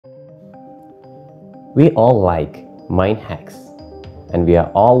We all like mind hacks, and we are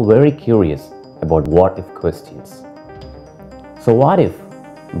all very curious about what if questions. So what if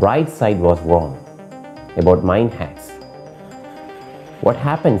Brightside was wrong about mind hacks? What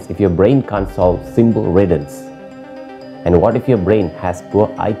happens if your brain can't solve simple riddles? And what if your brain has poor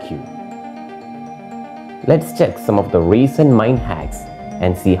IQ? Let's check some of the recent mind hacks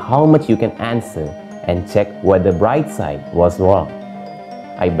and see how much you can answer and check whether Brightside was wrong.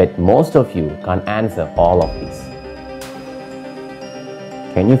 I bet most of you can't answer all of these.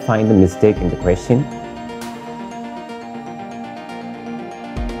 Can you find the mistake in the question?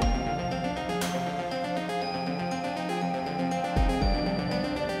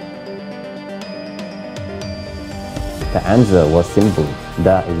 The answer was simple.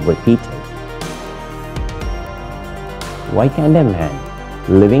 The is repeated. Why can't a man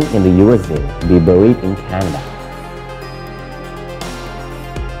living in the USA be buried in Canada?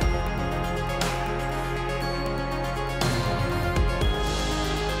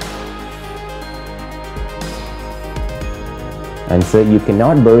 Answer: you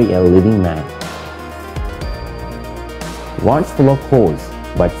cannot bury a living man. Once full of holes,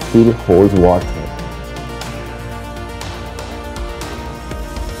 but still holds water.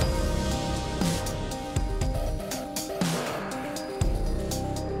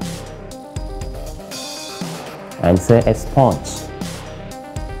 Answer: a sponge.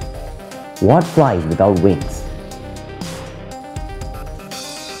 What flies without wings?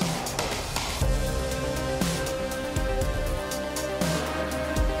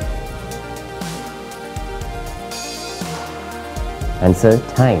 Answer: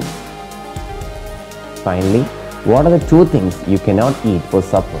 time. Finally, what are the two things you cannot eat for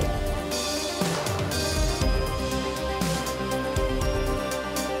supper?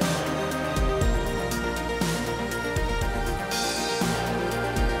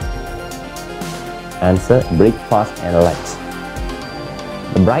 Answer: breakfast and lunch.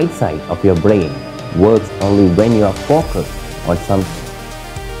 The bright side of your brain works only when you are focused on something.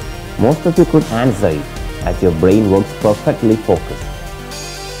 Most of you could answer it as your brain works perfectly focused.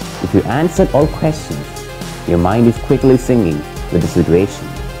 If you answered all questions, your mind is quickly syncing with the situation.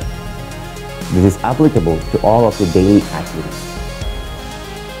 This is applicable to all of your daily activities.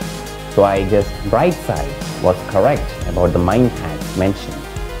 So I guess Brightside was correct about the mind hacks mentioned.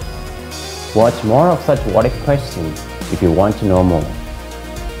 Watch more of such what-if questions if you want to know more.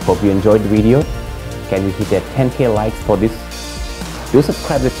 Hope you enjoyed the video. Can we hit a 10,000 likes for this? Do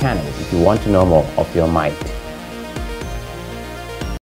subscribe to the channel if you want to know more of your mind.